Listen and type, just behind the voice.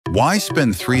Why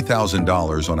spend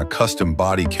 $3,000 on a custom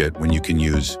body kit when you can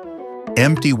use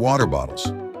empty water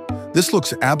bottles? This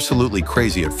looks absolutely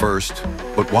crazy at first,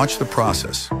 but watch the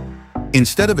process.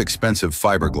 Instead of expensive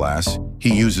fiberglass,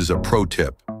 he uses a pro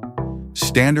tip: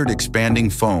 standard expanding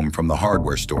foam from the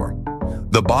hardware store.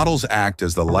 The bottles act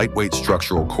as the lightweight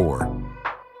structural core.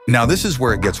 Now this is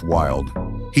where it gets wild.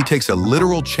 He takes a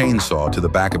literal chainsaw to the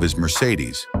back of his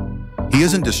Mercedes. He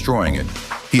isn't destroying it.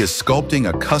 He is sculpting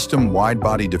a custom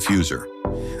wide-body diffuser.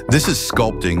 This is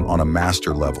sculpting on a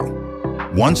master level.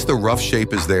 Once the rough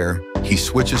shape is there, he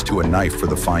switches to a knife for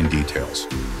the fine details.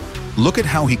 Look at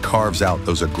how he carves out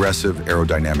those aggressive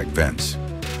aerodynamic vents.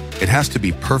 It has to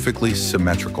be perfectly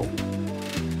symmetrical.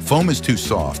 Foam is too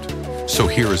soft, so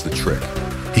here is the trick.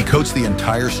 He coats the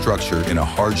entire structure in a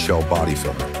hard-shell body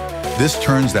filler. This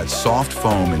turns that soft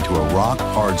foam into a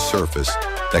rock-hard surface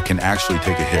that can actually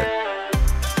take a hit.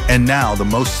 And now, the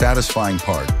most satisfying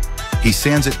part. He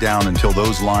sands it down until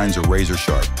those lines are razor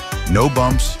sharp. No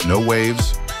bumps, no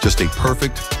waves, just a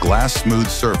perfect, glass-smooth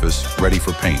surface ready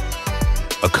for paint.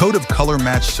 A coat of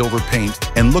color-matched silver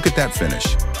paint, and look at that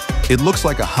finish. It looks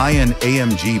like a high-end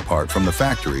AMG part from the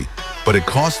factory, but it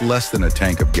costs less than a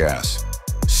tank of gas.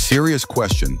 Serious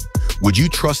question, would you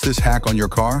trust this hack on your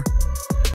car?